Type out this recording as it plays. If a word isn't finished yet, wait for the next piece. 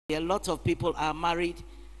A lot of people are married,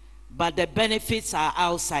 but the benefits are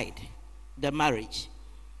outside the marriage.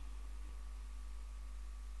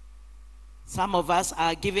 Some of us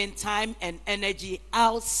are giving time and energy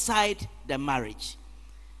outside the marriage.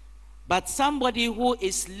 But somebody who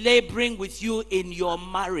is laboring with you in your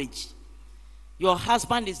marriage, your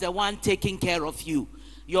husband is the one taking care of you.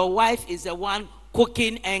 Your wife is the one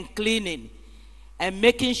cooking and cleaning and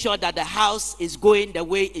making sure that the house is going the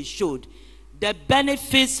way it should. The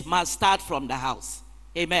benefits must start from the house.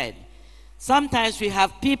 Amen. Sometimes we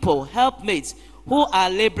have people, helpmates, who are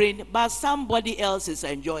laboring, but somebody else is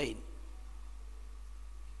enjoying.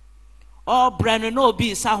 Or brand no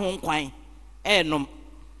be sahun kwai enum,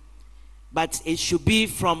 but it should be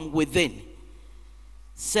from within.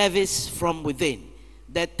 Service from within.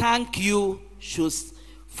 The thank you should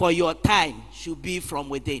for your time should be from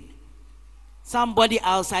within. Somebody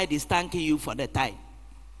outside is thanking you for the time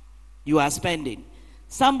you are spending.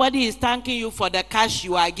 Somebody is thanking you for the cash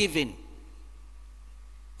you are giving.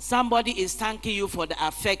 Somebody is thanking you for the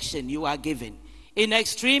affection you are giving. In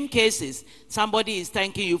extreme cases, somebody is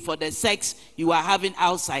thanking you for the sex you are having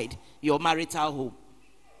outside your marital home.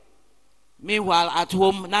 Meanwhile, at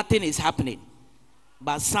home, nothing is happening.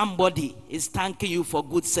 But somebody is thanking you for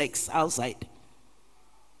good sex outside.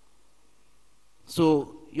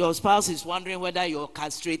 So your spouse is wondering whether you're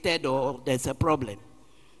castrated or there's a problem.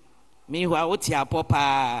 Meanwhile, what's your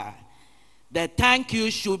papa? The thank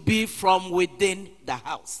you should be from within the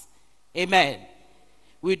house. Amen.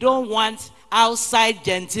 We don't want outside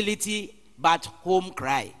gentility, but home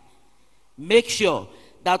cry. Make sure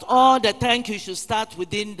that all the thank you should start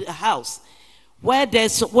within the house.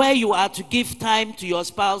 Where you are to give time to your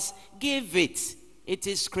spouse, give it. It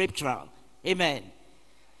is scriptural. Amen.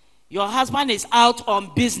 Your husband is out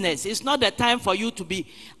on business. It's not the time for you to be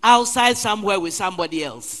outside somewhere with somebody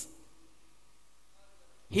else.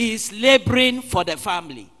 He is laboring for the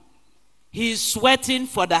family. He is sweating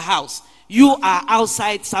for the house. You are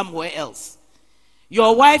outside somewhere else.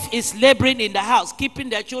 Your wife is laboring in the house, keeping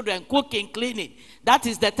the children, cooking, cleaning. That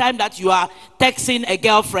is the time that you are texting a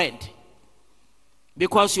girlfriend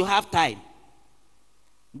because you have time.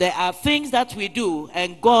 There are things that we do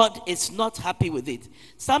and God is not happy with it.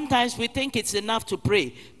 Sometimes we think it's enough to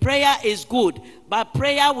pray. Prayer is good, but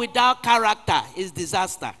prayer without character is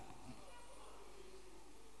disaster.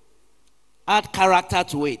 Add character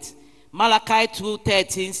to it. Malachi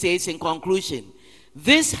 2:13 says in conclusion,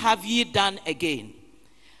 this have ye done again,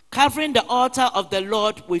 covering the altar of the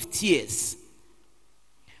Lord with tears,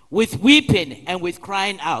 with weeping and with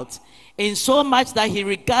crying out, in so much that he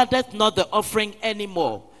regardeth not the offering any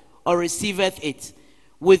more, or receiveth it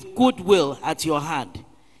with goodwill at your hand.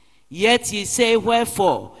 Yet ye say,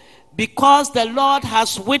 wherefore? Because the Lord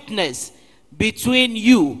has witnessed between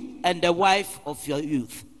you and the wife of your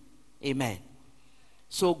youth. Amen.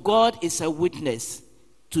 So God is a witness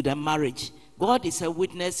to the marriage. God is a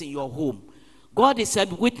witness in your home. God is a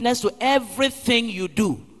witness to everything you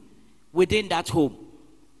do within that home.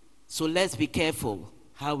 So let's be careful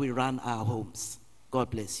how we run our homes. God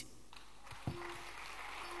bless you.